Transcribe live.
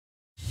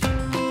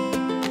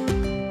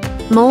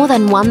More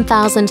than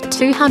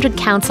 1,200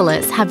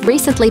 councillors have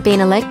recently been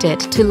elected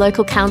to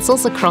local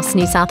councils across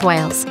New South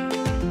Wales.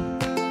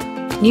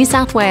 New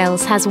South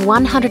Wales has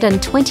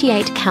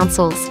 128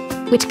 councils,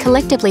 which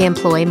collectively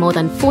employ more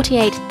than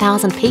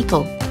 48,000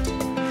 people,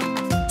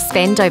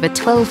 spend over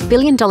 $12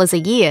 billion a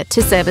year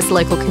to service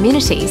local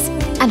communities,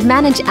 and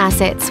manage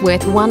assets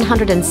worth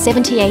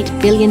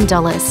 $178 billion.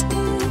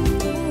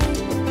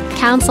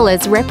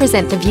 Councillors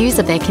represent the views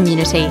of their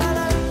community.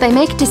 They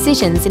make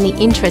decisions in the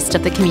interest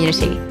of the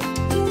community.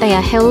 They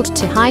are held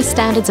to high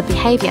standards of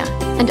behaviour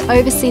and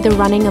oversee the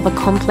running of a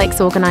complex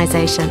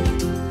organisation.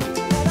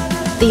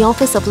 The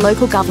Office of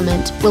Local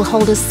Government will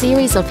hold a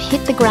series of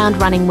Hit the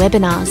Ground Running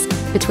webinars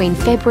between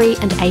February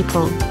and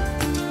April.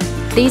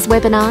 These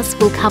webinars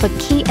will cover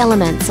key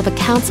elements of a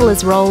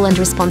councillor's role and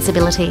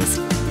responsibilities,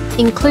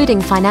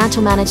 including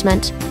financial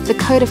management, the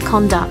code of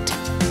conduct,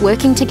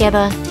 working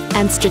together,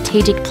 and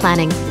strategic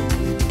planning.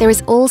 There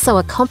is also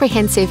a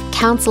comprehensive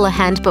councillor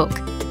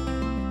handbook.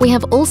 We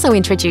have also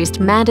introduced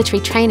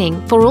mandatory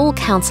training for all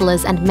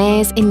councillors and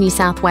mayors in New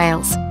South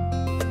Wales.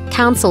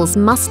 Councils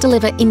must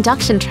deliver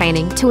induction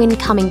training to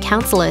incoming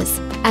councillors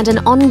and an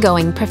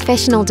ongoing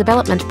professional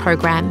development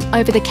program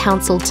over the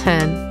council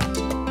term.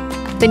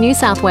 The New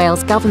South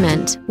Wales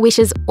Government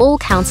wishes all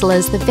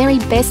councillors the very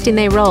best in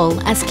their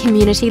role as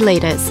community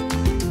leaders.